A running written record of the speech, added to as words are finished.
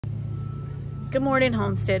Good morning,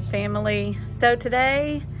 Homestead family. So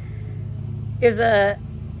today is a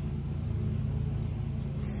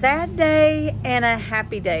sad day and a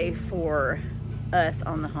happy day for us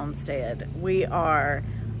on the homestead. We are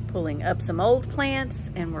pulling up some old plants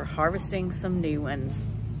and we're harvesting some new ones.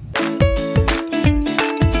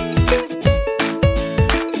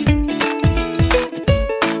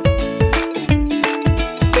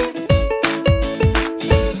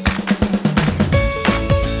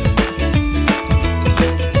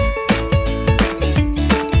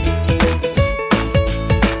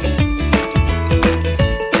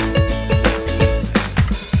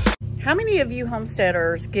 How many of you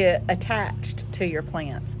homesteaders get attached to your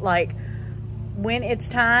plants? Like when it's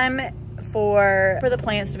time for the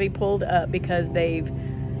plants to be pulled up because they've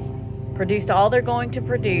produced all they're going to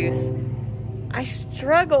produce, I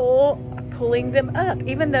struggle pulling them up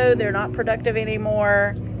even though they're not productive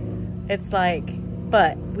anymore. It's like,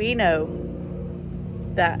 but we know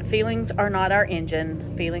that feelings are not our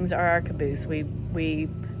engine, feelings are our caboose. We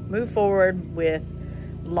move forward with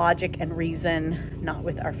logic and reason, not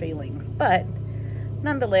with our feelings. But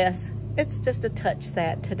nonetheless, it's just a touch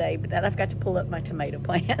sad today that I've got to pull up my tomato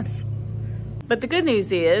plants. But the good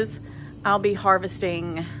news is I'll be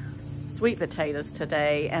harvesting sweet potatoes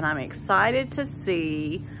today, and I'm excited to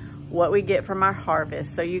see what we get from our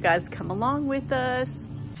harvest. So you guys come along with us.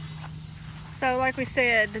 So like we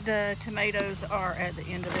said, the tomatoes are at the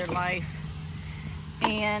end of their life,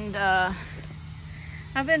 and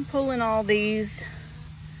I've been pulling all these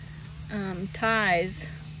ties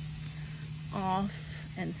off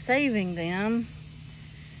and saving them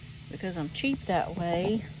because I'm cheap that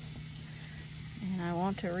way and I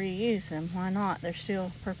want to reuse them. Why not? They're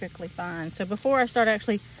still perfectly fine. So before I start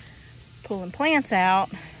actually pulling plants out,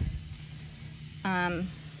 I'm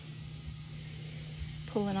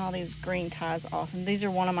pulling all these green ties off, and these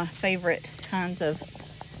are one of my favorite kinds of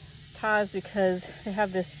ties because they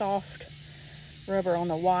have this soft rubber on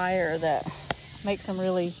the wire that makes them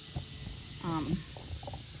really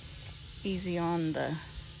easy on the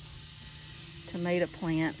tomato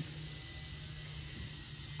plant.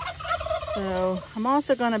 So I'm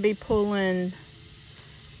also going to be pulling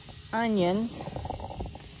onions.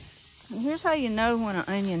 And here's how you know when an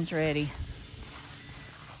onion's ready.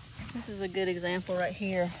 This is a good example right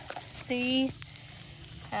here. See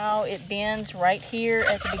how it bends right here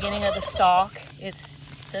at the beginning of the stalk? It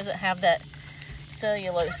doesn't have that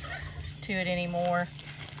cellulose to it anymore.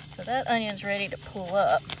 So that onion's ready to pull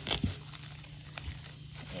up.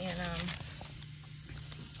 And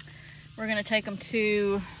we're gonna take them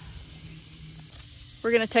to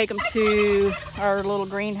our little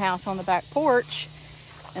greenhouse on the back porch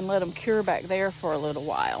and let them cure back there for a little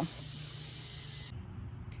while.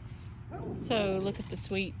 So look at the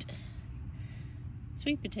sweet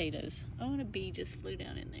potatoes. Oh, and a bee just flew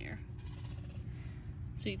down in there.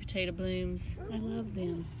 Sweet potato blooms. I love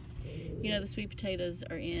them. You know, the sweet potatoes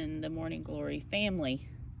are in the morning glory family.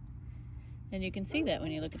 And you can see that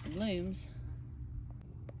when you look at the blooms.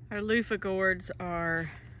 Our loofah gourds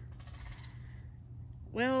are,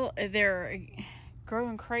 well, they're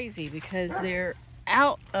growing crazy because they're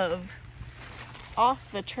off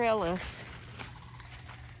the trellis.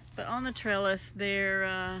 But on the trellis,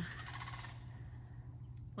 they're,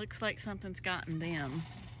 looks like something's gotten them.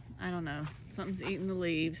 I don't know, something's eating the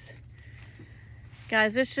leaves.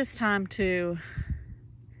 Guys, it's just time to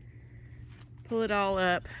pull it all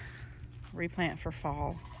up, replant for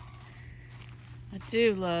fall. I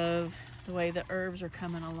do love the way the herbs are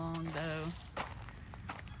coming along though.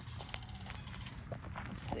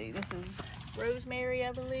 Let's see, this is rosemary,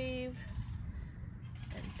 I believe,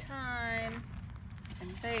 and thyme,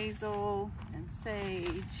 and basil, and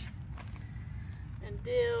sage, and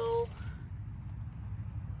dill,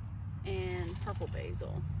 and purple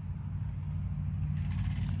basil.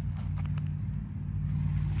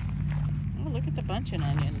 Oh, look at the bunching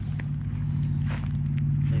onions.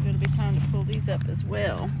 Maybe it'll be time to pull these up as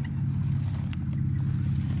well.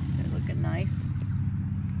 They're looking nice.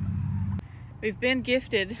 We've been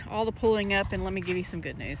gifted all the pulling up, and let me give you some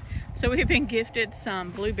good news. So we've been gifted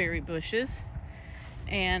some blueberry bushes,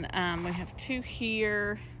 and we have 2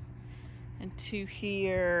 here and 2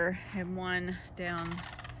 here and 1 down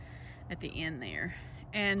at the end there.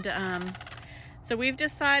 And so we've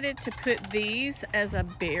decided to put these as a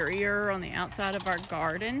barrier on the outside of our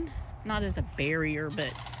garden. Not as a barrier,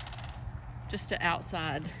 but just to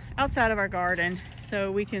outside of our garden,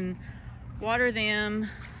 so we can water them,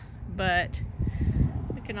 but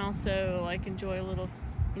we can also like enjoy a little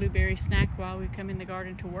blueberry snack while we come in the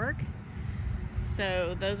garden to work.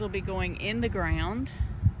 So those will be going in the ground.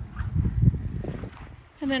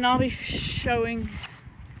 And then I'll be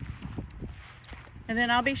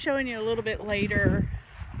showing you a little bit later.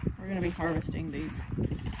 We're gonna be harvesting these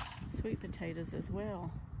sweet potatoes as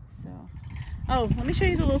well. So, oh, let me show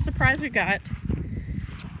you the little surprise we got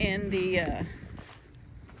in the,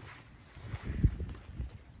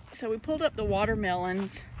 so we pulled up the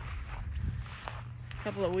watermelons a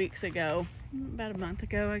couple of weeks ago, about a month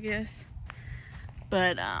ago, I guess.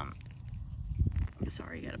 But,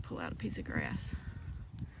 sorry, you gotta pull out a piece of grass.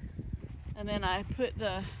 And then I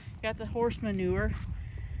got the horse manure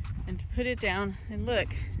and put it down, and look,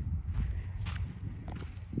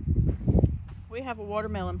 we have a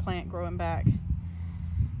watermelon plant growing back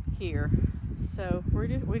here. So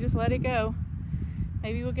we just let it go.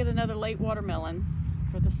 Maybe we'll get another late watermelon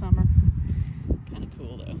for the summer. Kind of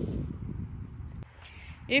cool though.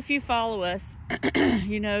 If you follow us,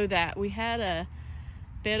 you know that we had a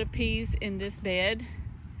bed of peas in this bed,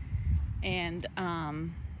 and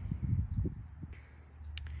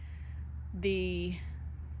the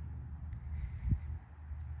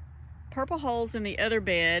purple hulls in the other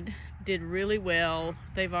bed did really well.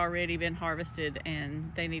 They've already been harvested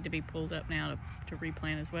and they need to be pulled up now to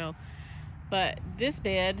replant as well. But this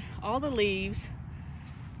bed, all the leaves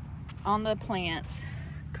on the plants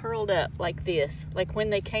curled up like this. Like when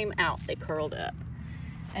they came out, they curled up.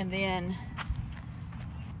 And then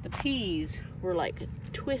the peas were like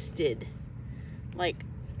twisted, like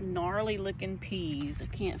gnarly looking peas. I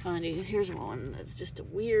can't find it. Here's one that's just a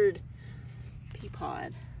weird pea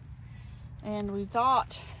pod. And we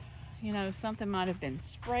thought, you know, something might have been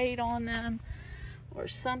sprayed on them or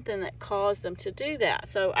something that caused them to do that.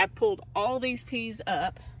 So I pulled all these peas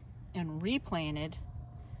up and replanted,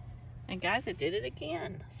 and guys, it did it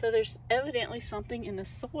again. So there's evidently something in the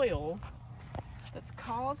soil that's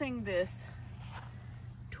causing this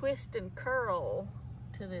twist and curl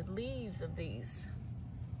to the leaves of these.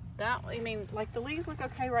 That, I mean, like the leaves look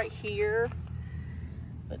okay right here,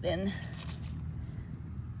 but then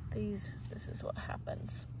this is what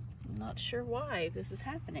happens. I'm not sure why this is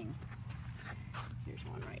happening. Here's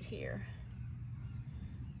one right here.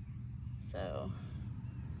 So,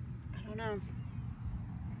 I don't know.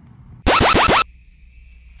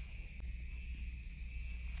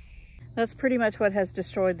 That's pretty much what has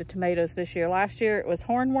destroyed the tomatoes this year. Last year it was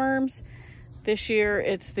hornworms. This year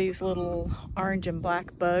it's these little orange and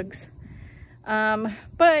black bugs.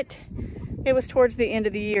 But it was towards the end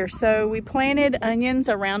of the year, so we planted onions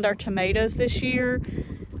around our tomatoes this year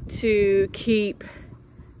to keep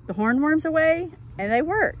the hornworms away, and they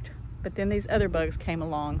worked. But then these other bugs came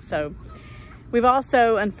along. So we've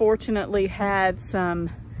also unfortunately had some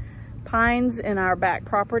pines in our back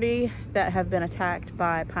property that have been attacked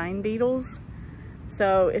by pine beetles.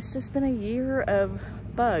 So it's just been a year of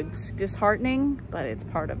bugs. Disheartening, but it's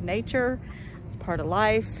part of nature, it's part of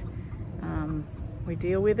life. We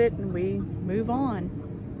deal with it and we move on.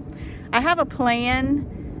 I have a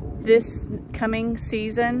plan this coming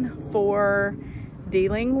season for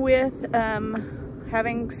dealing with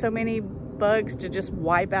having so many bugs to just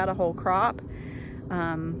wipe out a whole crop.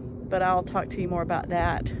 But I'll talk to you more about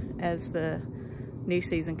that as the new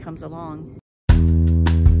season comes along.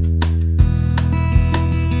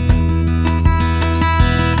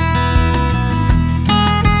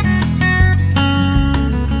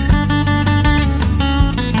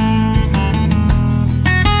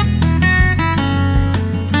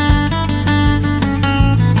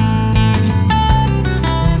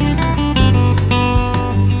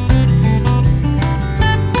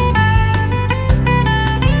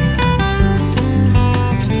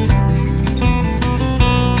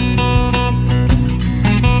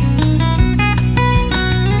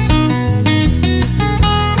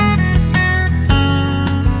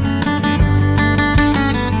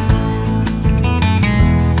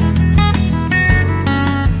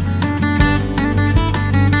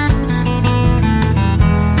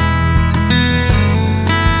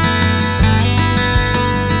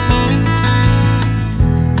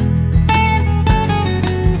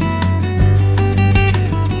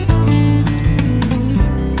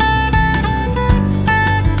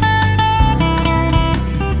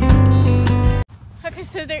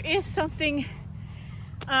 So there is something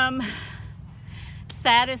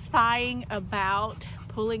satisfying about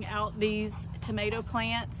pulling out these tomato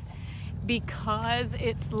plants, because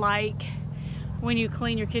it's like when you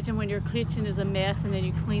clean your kitchen, when your kitchen is a mess and then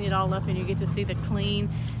you clean it all up and you get to see the clean.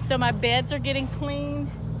 So my beds are getting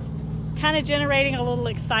clean, kind of generating a little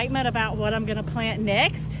excitement about what I'm gonna plant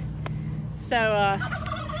next. So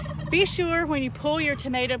be sure when you pull your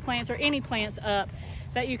tomato plants or any plants up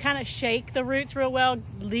that you kind of shake the roots real well.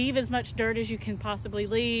 Leave as much dirt as you can possibly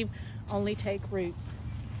leave. Only take roots.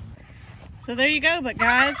 So there you go, but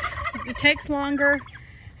guys, it takes longer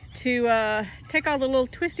to take all the little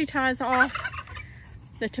twisty ties off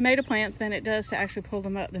the tomato plants than it does to actually pull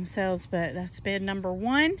them up themselves, but that's bed number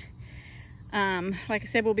 1. Like I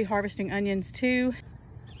said, we'll be harvesting onions too.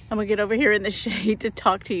 I'm gonna get over here in the shade to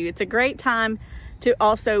talk to you. It's a great time to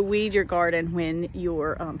also weed your garden when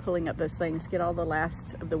you're pulling up those things, get all the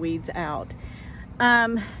last of the weeds out.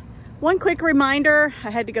 One quick reminder, I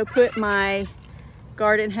had to go put my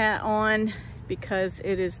garden hat on because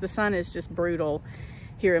the sun is just brutal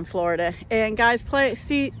here in Florida. And guys,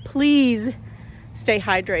 please stay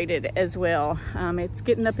hydrated as well. It's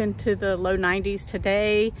getting up into the low 90s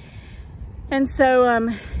today. And so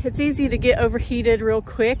it's easy to get overheated real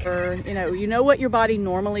quick. Or, you know what your body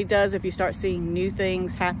normally does if you start seeing new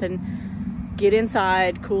things happen. Get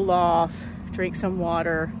inside, cool off, drink some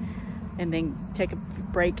water, and then take a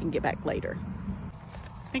break and get back later.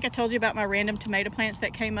 I think I told you about my random tomato plants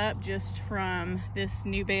that came up just from this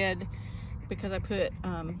new bed because I put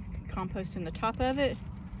compost in the top of it.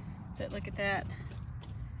 But look at that.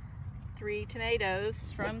 3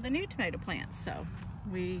 tomatoes from the new tomato plants. So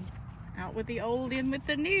we out with the old, in with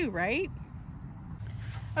the new, right?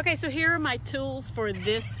 Okay, so here are my tools for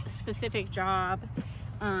this specific job.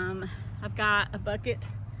 I've got a bucket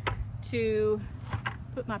to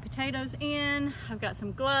put my potatoes in. I've got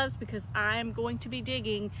some gloves because I'm going to be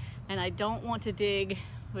digging and I don't want to dig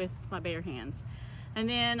with my bare hands. And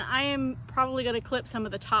then I am probably going to clip some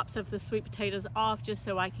of the tops of the sweet potatoes off just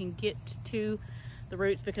so I can get to the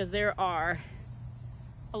roots, because there are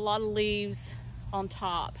a lot of leaves on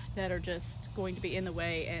top that are just going to be in the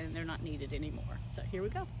way and they're not needed anymore. So here we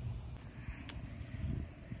go.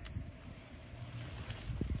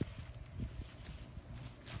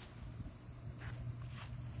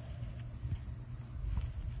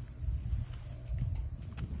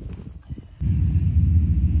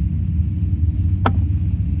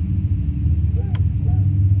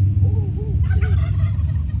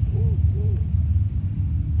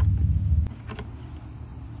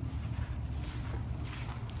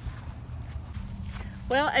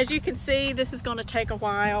 Well, as you can see, this is going to take a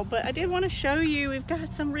while, but I did want to show you, we've got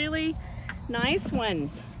some really nice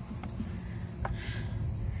ones.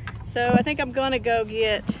 So I think I'm going to go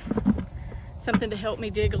get something to help me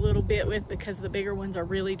dig a little bit with, because the bigger ones are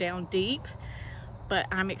really down deep. But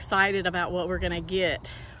I'm excited about what we're going to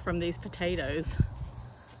get from these potatoes.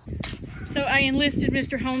 So I enlisted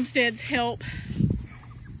Mr. Homestead's help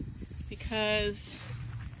because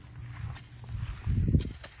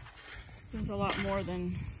there's a lot more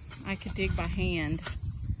than I could dig by hand,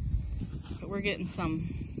 but we're getting some.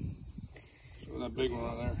 Oh, that big one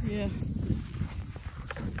right there. Yeah.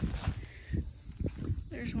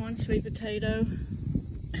 There's one sweet potato.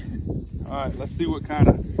 All right, let's see what kind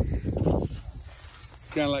of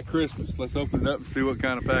like Christmas. Let's open it up and see what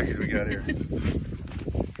kind of package we got here.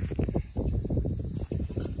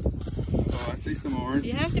 Oh, I see some orange.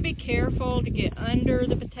 You have to be careful to get under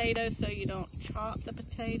the potatoes so you don't chop the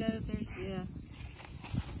potatoes.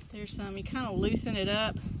 There's some. You kind of loosen it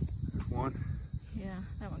up. One. Yeah,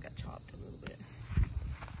 that one got chopped a little bit.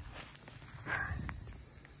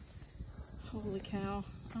 Holy cow.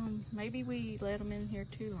 Maybe we let them in here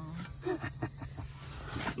too long.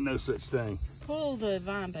 No such thing. Pull the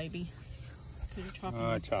vine, baby. Because you're chopping.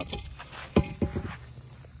 All right, chop it.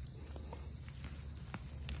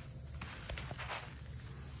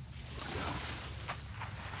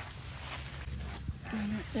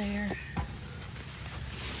 One right there.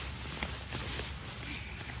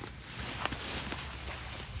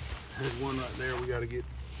 There's one right there. We got to get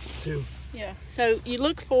 2. Yeah, so you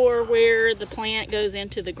look for where the plant goes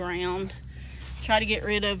into the ground. Try to get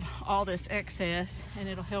rid of all this excess and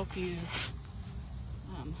it'll help you.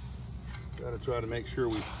 Got to try to make sure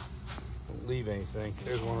we don't leave anything.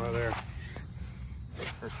 There's one right there.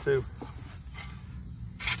 There's 2.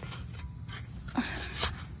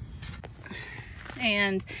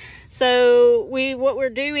 And so what we're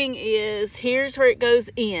doing is, here's where it goes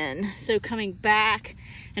in. So coming back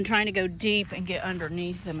and trying to go deep and get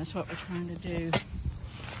underneath them is what we're trying to do.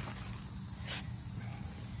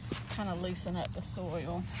 Kind of loosen up the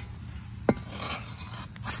soil.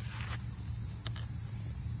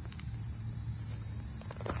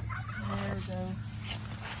 There we go.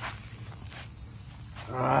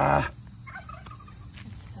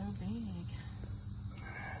 It's so big.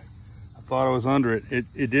 I thought I was under it.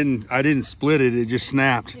 It didn't. I didn't split it. It just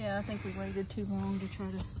snapped. Yeah, I think we waited too long to try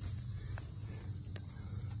to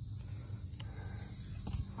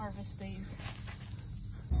harvest these.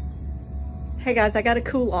 Hey guys, I gotta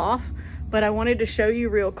cool off, but I wanted to show you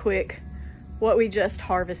real quick what we just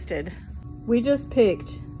harvested. We just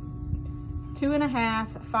picked 2.5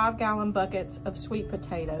 5-gallon buckets of sweet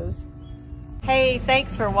potatoes. Hey,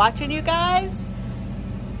 thanks for watching, you guys.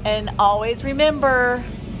 And always remember,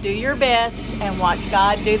 do your best and watch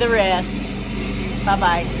God do the rest.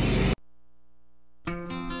 Bye-bye.